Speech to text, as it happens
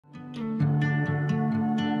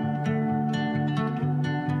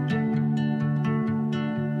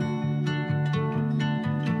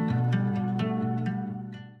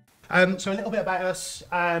So a little bit about us.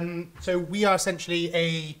 So we are essentially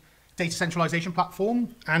a data centralization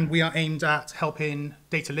platform, and we are aimed at helping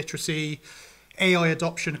data literacy, AI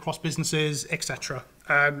adoption across businesses, etc.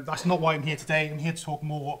 That's not why I'm here today. I'm here to talk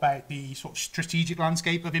more about the sort of strategic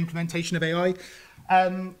landscape of implementation of AI.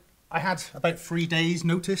 I had about 3 days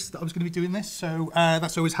notice that I was going to be doing this, so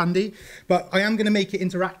that's always handy. But I am going to make it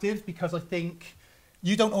interactive because I think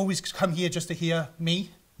you don't always come here just to hear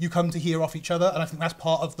me. You come to hear off each other, and I think that's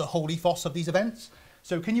part of the whole ethos of these events.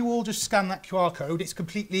 So can you all just scan that QR code? It's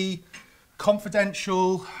completely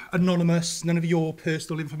confidential, anonymous, none of your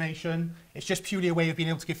personal information. It's just purely a way of being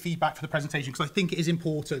able to give feedback for the presentation, because I think it is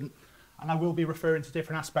important, and I will be referring to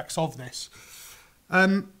different aspects of this.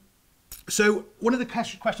 So one of the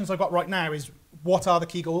questions I've got right now is, what are the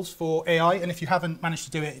key goals for AI? And if you haven't managed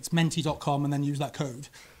to do it, it's menti.com and then use that code.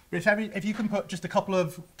 But if you can put just a couple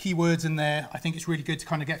of keywords in there, I think it's really good to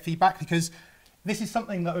kind of get feedback, because this is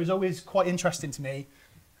something that was always quite interesting to me.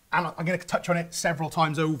 And I'm going to touch on it several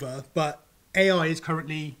times over, but AI is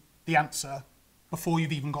currently the answer before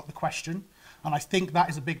you've even got the question. And I think that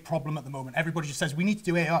is a big problem at the moment. Everybody just says, we need to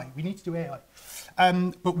do AI, we need to do AI.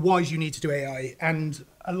 But why do you need to do AI? And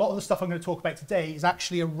a lot of the stuff I'm going to talk about today is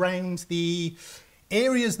actually around the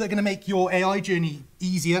areas that are going to make your AI journey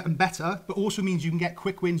easier and better, but also means you can get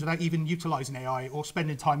quick wins without even utilizing AI or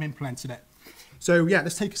spending time implementing it. So yeah,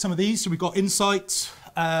 let's take some of these. So we've got insight,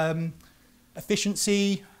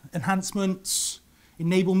 efficiency, enhancements,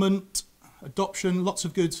 enablement, adoption, lots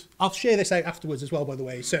of good. I'll share this out afterwards as well, by the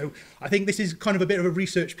way. So I think this is kind of a bit of a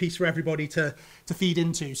research piece for everybody to feed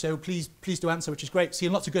into. So please do answer, which is great.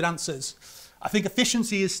 Seeing lots of good answers. I think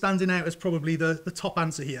efficiency is standing out as probably the top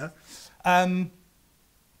answer here.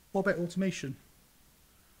 What about automation?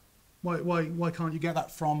 Why can't you get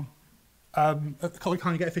that from, why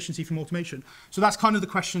can't you get efficiency from automation? So that's kind of the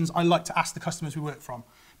questions I like to ask the customers we work from.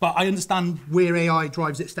 But I understand where AI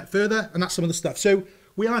drives it a step further, and that's some of the stuff. So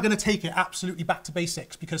we are going to take it absolutely back to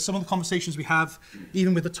basics, because some of the conversations we have,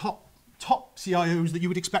 even with the top CIOs that you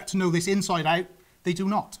would expect to know this inside out, they do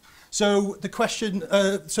not. So the question,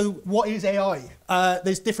 so what is AI?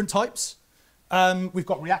 There's different types. We've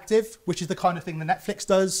got reactive, which is the kind of thing that Netflix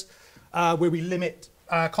does, where we limit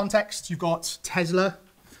context. You've got Tesla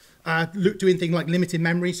doing things like limited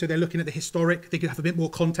memory, so they're looking at the historic. They could have a bit more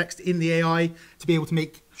context in the AI to be able to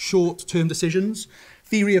make short-term decisions.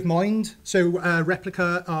 Theory of mind, so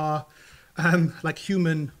Replica are like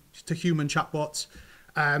human-to-human chatbots.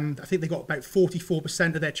 I think they got about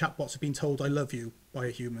 44% of their chatbots have been told "I love you" by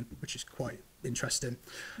a human, which is quite interesting.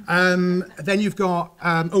 Then you've got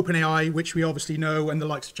OpenAI, which we obviously know, and the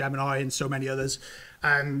likes of Gemini and so many others.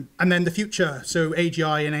 And then the future, so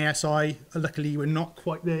AGI and ASI. Luckily, we're not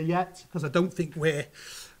quite there yet, because I don't think we're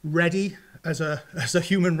ready as a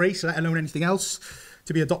human race, let alone anything else,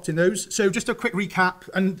 to be adopting those. So just a quick recap,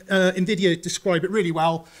 and NVIDIA described it really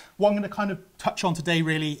well. What I'm going to kind of touch on today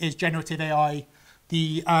really is generative AI,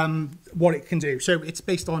 what it can do. So it's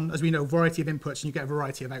based on, as we know, a variety of inputs, and you get a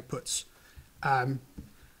variety of outputs.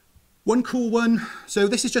 One cool one, so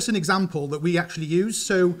this is just an example that we actually use.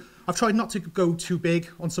 So I've tried not to go too big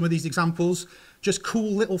on some of these examples, just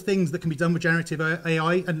cool little things that can be done with generative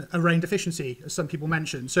AI and around efficiency, as some people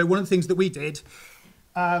mentioned. So one of the things that we did,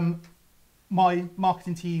 my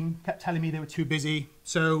marketing team kept telling me they were too busy,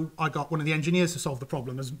 so I got one of the engineers to solve the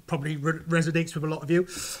problem, as probably resonates with a lot of you.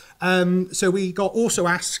 So we got also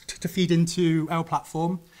asked to feed into our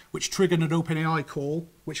platform, which triggered an OpenAI call,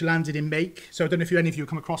 which landed in Make. So I don't know if any of you have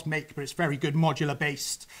come across Make, but it's very good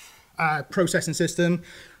modular-based processing system.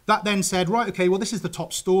 That then said, right, okay, well, this is the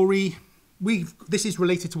top story. This is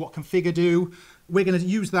related to what Configur do. We're going to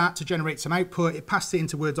use that to generate some output. It passed it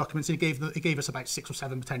into Word documents, and it gave us about 6 or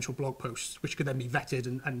 7 potential blog posts, which could then be vetted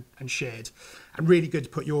and shared, and really good to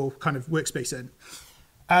put your kind of workspace in.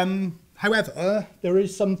 However, there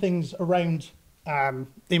is some things around the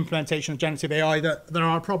implementation of generative AI that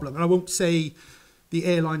are a problem. And I won't say the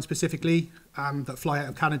airline specifically that fly out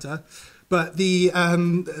of Canada, but the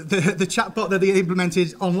chatbot that they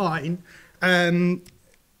implemented online,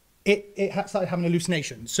 it had started having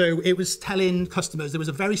hallucinations. So it was telling customers there was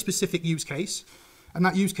a very specific use case, and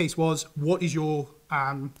that use case was, what is your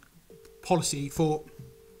policy for,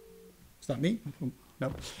 is that me?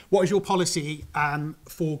 No. What is your policy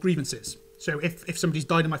for grievances? So if somebody's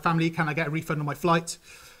died in my family, can I get a refund on my flight?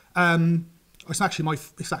 It's actually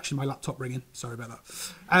my laptop ringing. Sorry about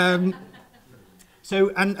that. So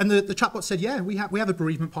the chatbot said, yeah, we have a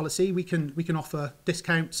bereavement policy. We can offer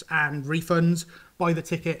discounts and refunds. Buy the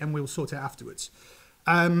ticket and we'll sort it afterwards.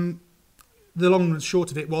 The long and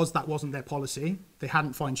short of it was that wasn't their policy. They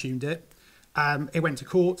hadn't fine-tuned it. It went to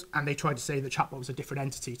court, and they tried to say the chatbot was a different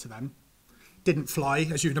entity to them. Didn't fly,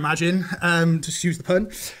 as you'd imagine, to excuse the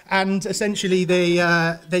pun. And essentially,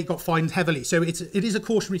 they got fined heavily. So it is a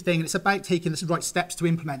cautionary thing, and it's about taking the right steps to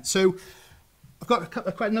implement. So I've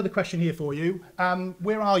got another question here for you.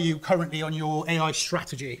 Where are you currently on your AI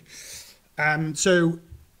strategy? So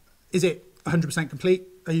is it 100% complete?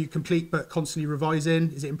 Are you complete but constantly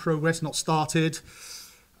revising? Is it in progress, not started?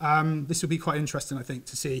 This will be quite interesting, I think,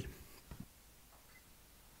 to see.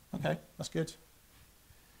 Okay, that's good.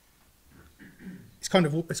 It's kind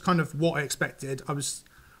of what I expected. I was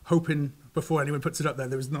hoping before anyone puts it up there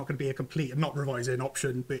was not going to be a complete and not revising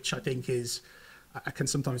option, which I think can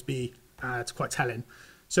sometimes be it's quite telling.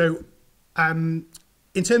 So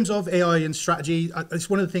in terms of AI and strategy, it's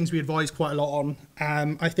one of the things we advise quite a lot on.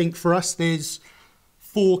 I think for us, there's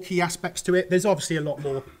 4 key aspects to it. There's obviously a lot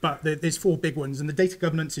more, but there's 4 big ones, and the data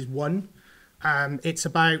governance is one. It's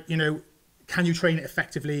about, can you train it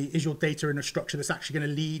effectively? Is your data in a structure that's actually going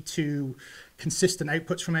to lead to consistent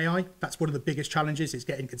outputs from AI? That's one of the biggest challenges, is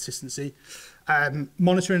getting consistency.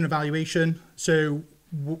 Monitoring and evaluation. So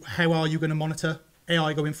how are you going to monitor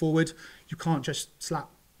AI going forward? You can't just slap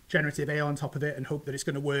generative AI on top of it and hope that it's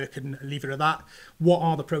going to work and leave it at that. What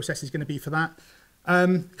are the processes going to be for that?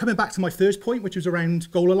 Coming back to my first point, which was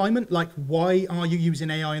around goal alignment, like why are you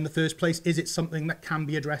using AI in the first place? Is it something that can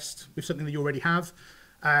be addressed with something that you already have?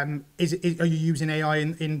 Are you using AI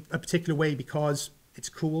in a particular way because it's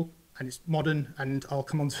cool and it's modern? And I'll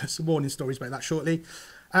come on to some warning stories about that shortly.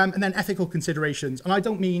 And then ethical considerations. And I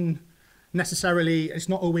don't mean necessarily, it's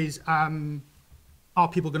not always, are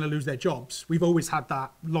people going to lose their jobs? We've always had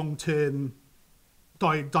that long-term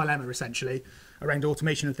dilemma, essentially, around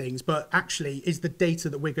automation and things. But actually, is the data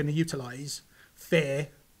that we're going to utilize fair?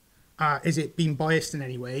 Is it being biased in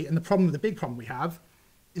any way? And the big problem we have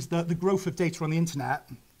is that the growth of data on the internet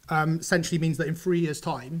essentially means that in 3 years'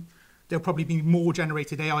 time, there'll probably be more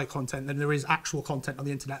generated AI content than there is actual content on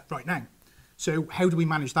the internet right now. So how do we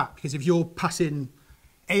manage that? Because if you're passing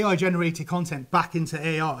AI-generated content back into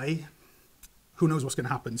AI, who knows what's going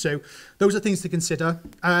to happen? So those are things to consider.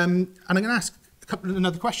 And I'm going to ask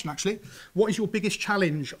another question, actually. What is your biggest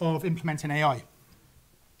challenge of implementing AI?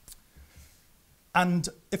 And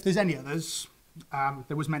if there's any others,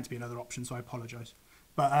 there was meant to be another option, so I apologize.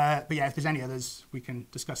 But yeah, if there's any others, we can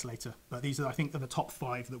discuss later. But these are, I think, the top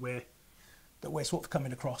 5 that we're sort of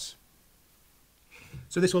coming across.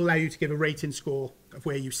 So this will allow you to give a rating score of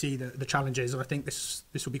where you see the challenges. And I think this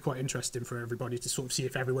will be quite interesting for everybody to sort of see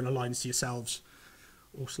if everyone aligns to yourselves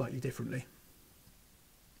or slightly differently.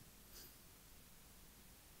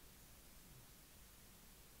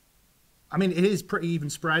 I mean, it is pretty even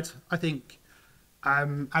spread. I think,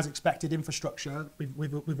 as expected, infrastructure,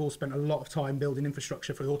 we've all spent a lot of time building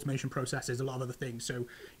infrastructure for the automation processes, a lot of other things. So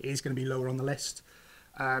it is going to be lower on the list.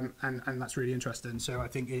 And that's really interesting. So I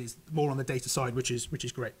think it is more on the data side, which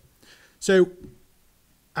is great. So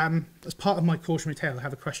as part of my cautionary tale, I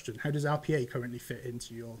have a question. How does RPA currently fit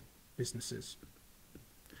into your businesses?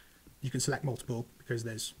 You can select multiple because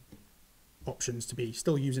there's options to be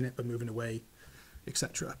still using it but moving away,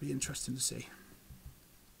 etc. It'd be interesting to see.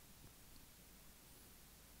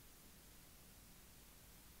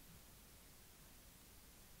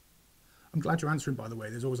 I'm glad you're answering, by the way.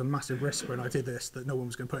 There's always a massive risk when I did this that no one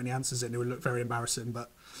was going to put any answers in. It would look very embarrassing, but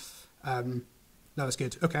no, that's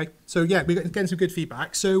good. Okay, so yeah, we're getting some good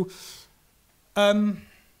feedback. So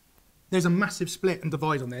there's a massive split and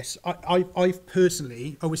divide on this. I've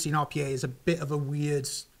personally always seen RPA as a bit of a weird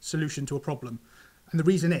solution to a problem. And the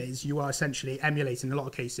reason is you are essentially emulating, in a lot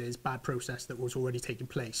of cases, bad process that was already taking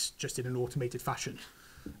place, just in an automated fashion.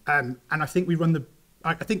 And I think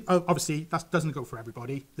I think obviously that doesn't go for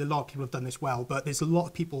everybody. A lot of people have done this well, but there's a lot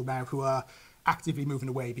of people now who are actively moving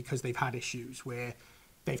away because they've had issues where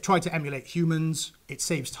they've tried to emulate humans. It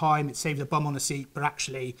saves time, it saves a bum on a seat, but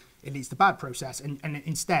actually it leads to bad process. And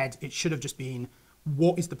instead, it should have just been,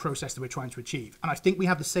 what is the process that we're trying to achieve? And I think we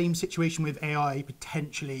have the same situation with AI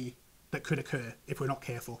potentially that could occur if we're not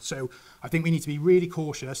careful. So I think we need to be really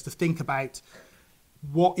cautious to think about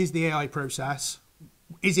what is the AI process.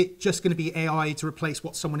 Is it just going to be AI to replace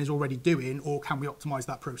what someone is already doing, or can we optimize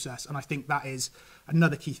that process? And I think that is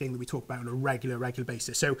another key thing that we talk about on a regular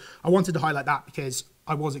basis. So I wanted to highlight that because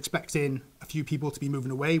I was expecting a few people to be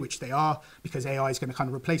moving away, which they are, because AI is going to kind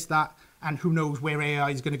of replace that. And who knows where AI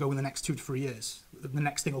is going to go in the next 2 to 3 years. The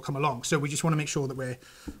next thing will come along. So we just want to make sure that we're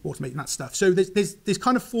automating that stuff. So there's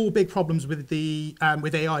kind of 4 big problems with the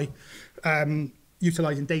with AI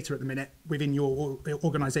utilizing data at the minute within your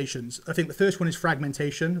organizations. I think the first one is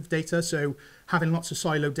fragmentation of data. So having lots of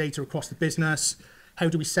siloed data across the business, How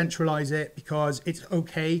do we centralize it? Because it's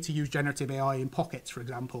okay to use generative AI in pockets, for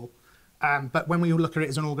example. But when we look at it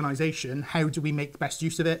as an organization, how do we make the best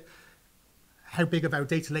use of it? How big have our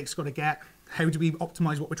data lakes got to get? How do we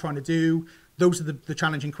optimize what we're trying to do? Those are the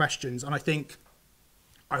challenging questions. And I think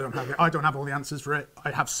I don't have all the answers for it. I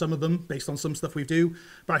have some of them based on some stuff we do,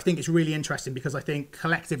 but I think it's really interesting because I think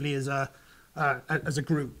collectively as a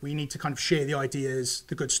group, we need to kind of share the ideas,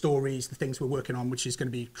 the good stories, the things we're working on, which is going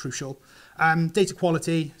to be crucial. Data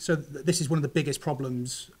quality. So this is one of the biggest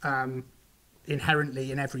problems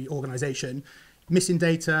inherently in every organization. Missing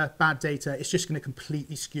data, bad data, it's just going to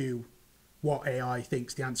completely skew what AI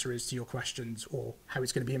thinks the answer is to your questions or how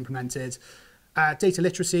it's going to be implemented. Data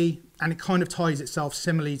literacy, and it kind of ties itself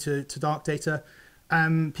similarly to dark data.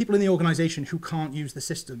 People in the organization who can't use the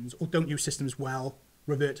systems or don't use systems well,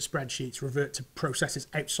 revert to spreadsheets, revert to processes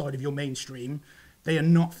outside of your mainstream, they are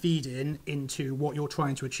not feeding into what you're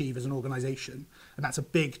trying to achieve as an organization. And that's a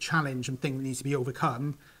big challenge and thing that needs to be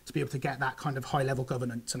overcome to be able to get that kind of high level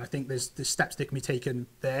governance. And I think there's steps that can be taken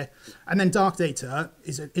there. And then dark data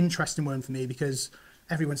is an interesting one for me because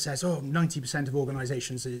everyone says, oh, 90% of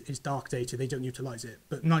organizations is dark data, they don't utilize it.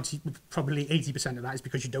 But probably 80% of that is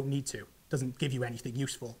because you don't need to. It doesn't give you anything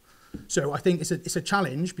useful. So I think it's a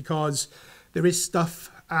challenge because there is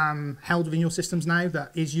stuff held within your systems now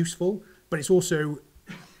that is useful, but it's also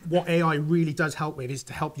what AI really does help with is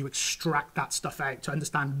to help you extract that stuff out to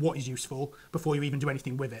understand what is useful before you even do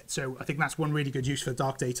anything with it. So I think that's one really good use for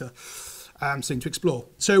dark data thing to explore.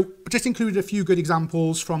 So just included a few good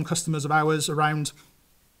examples from customers of ours around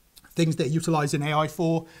things that are utilising AI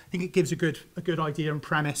for. I think it gives a good idea and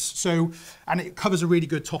premise. So, and it covers a really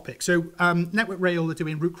good topic. So Network Rail are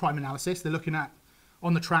doing root crime analysis. They're looking at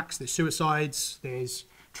on the tracks, there's suicides, there's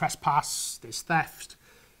trespass, there's theft.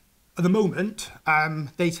 At the moment,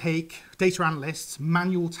 they take data analysts,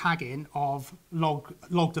 manual tagging of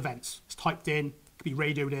logged events. It's typed in, it could be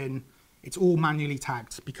radioed in. It's all manually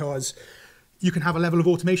tagged because you can have a level of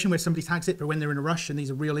automation where somebody tags it, but when they're in a rush and these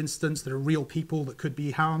are real incidents that are real people that could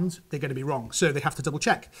be harmed, they're going to be wrong. So they have to double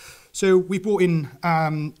check. So we brought in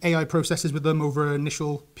AI processes with them over an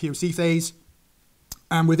initial POC phase.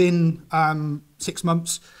 And within 6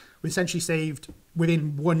 months, we essentially saved,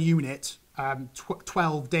 within one unit,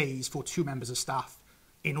 12 days for 2 members of staff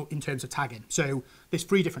in terms of tagging. So there's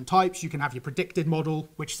 3 different types. You can have your predicted model,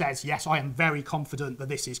 which says, yes, I am very confident that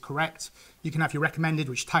this is correct. You can have your recommended,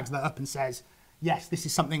 which tags that up and says, yes, this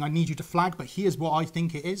is something I need you to flag, but here's what I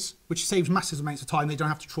think it is, which saves massive amounts of time. They don't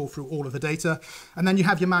have to trawl through all of the data. And then you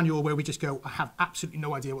have your manual where we just go, I have absolutely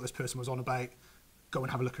no idea what this person was on about. Go and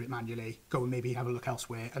have a look at it manually, go and maybe have a look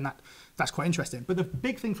elsewhere. And that's quite interesting. But the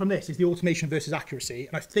big thing from this is the automation versus accuracy.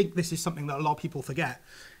 And I think this is something that a lot of people forget.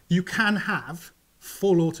 You can have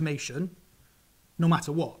full automation, no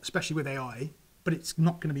matter what, especially with AI, but it's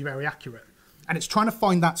not going to be very accurate. And it's trying to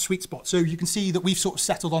find that sweet spot. So you can see that we've sort of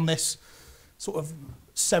settled on this sort of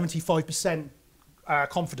 75%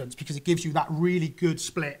 confidence because it gives you that really good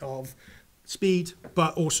split of speed,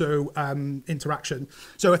 but also interaction.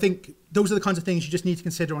 So I think those are the kinds of things you just need to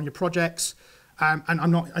consider on your projects. And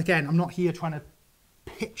I'm not here trying to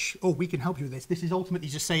pitch, oh, we can help you with this. This is ultimately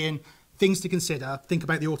just saying things to consider. Think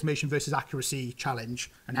about the automation versus accuracy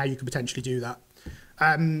challenge and how you could potentially do that.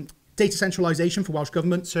 Data centralization for Welsh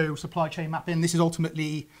Government, so supply chain mapping. This is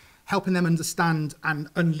ultimately helping them understand and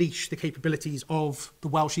unleash the capabilities of the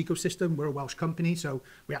Welsh ecosystem. We're a Welsh company, so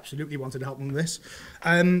we absolutely wanted to help them with this.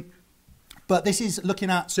 But this is looking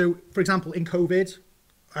at, so for example, in COVID,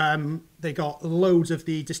 they got loads of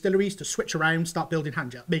the distilleries to switch around, start building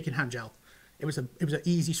making hand gel. It was an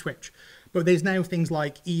easy switch. But there's now things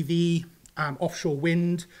like EV, offshore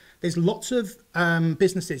wind. There's lots of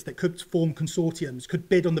businesses that could form consortiums, could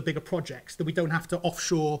bid on the bigger projects that we don't have to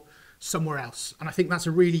offshore somewhere else. And I think that's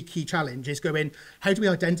a really key challenge is going, how do we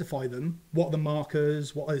identify them? What are the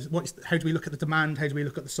markers? How do we look at the demand? How do we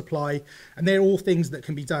look at the supply? And they're all things that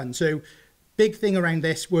can be done. So big thing around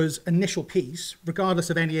this was initial piece, regardless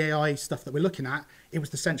of any AI stuff that we're looking at, it was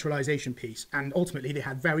the centralization piece. And ultimately they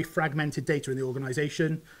had very fragmented data in the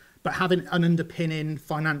organization, but having an underpinning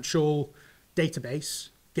financial database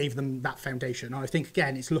gave them that foundation. And I think,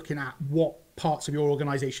 again, it's looking at what parts of your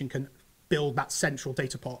organization can build that central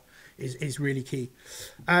data pot is really key.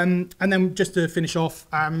 And then just to finish off,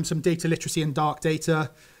 some data literacy and dark data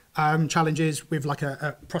challenges with like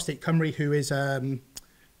a Prostate Cymru, who is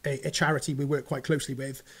a charity we work quite closely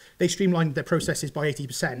with. They streamlined their processes by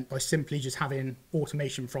 80% by simply just having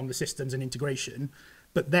automation from the systems and integration.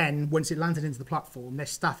 But then once it landed into the platform, their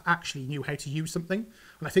staff actually knew how to use something.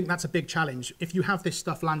 And I think that's a big challenge. If you have this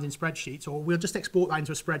stuff land in spreadsheets, or we'll just export that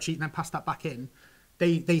into a spreadsheet and then pass that back in,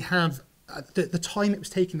 they have the time it was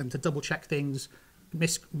taking them to double check things,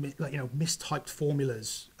 mistyped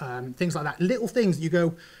formulas, things like that. Little things that you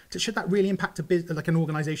go, should that really impact like an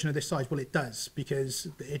organization of this size? Well, it does, because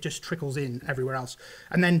it just trickles in everywhere else.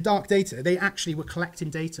 And then dark data, they actually were collecting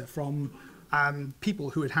data from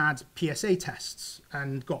people who had PSA tests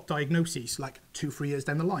and got diagnoses like 2-3 years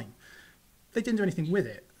down the line. They didn't do anything with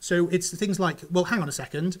it. So it's things like, well, hang on a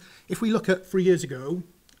second. If we look at 3 years ago,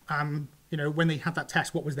 when they had that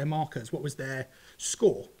test, what was their markers? What was their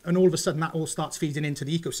score? And all of a sudden that all starts feeding into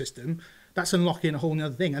the ecosystem. That's unlocking a whole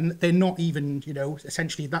other thing. And they're not even,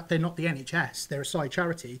 essentially that they're not the NHS, they're a side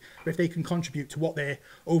charity. But if they can contribute to what their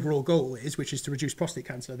overall goal is, which is to reduce prostate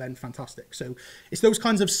cancer, then fantastic. So it's those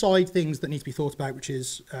kinds of side things that need to be thought about, which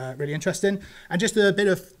is really interesting. And just a bit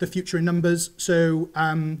of the future in numbers. So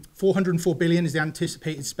 404 billion is the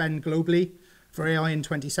anticipated spend globally for AI in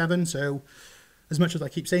 27. So as much as I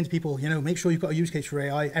keep saying to people, make sure you've got a use case for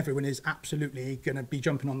AI, everyone is absolutely going to be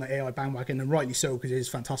jumping on the AI bandwagon, and rightly so, because it is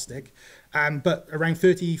fantastic. But around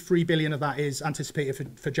 33 billion of that is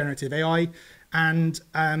anticipated for generative AI. And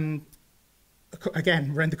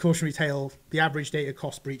again, around the cautionary tale, the average data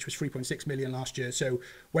cost breach was 3.6 million last year. So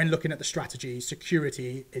when looking at the strategy,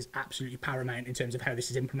 security is absolutely paramount in terms of how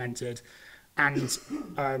this is implemented. And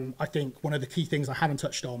I think one of the key things I haven't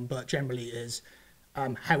touched on, but generally is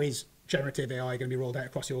how is generative AI going to be rolled out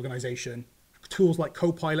across the organization. Tools like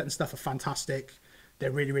Copilot and stuff are fantastic.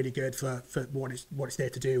 They're really, really good for what it's there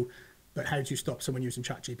to do. But how do you stop someone using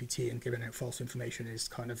ChatGPT and giving out false information is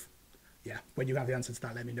kind of, when you have the answer to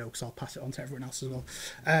that, let me know, because I'll pass it on to everyone else as well.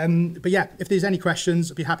 But yeah, if there's any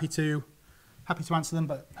questions, I'd be happy to answer them,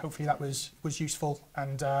 but hopefully that was useful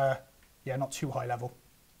and not too high level.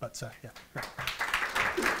 But yeah,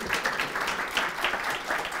 great.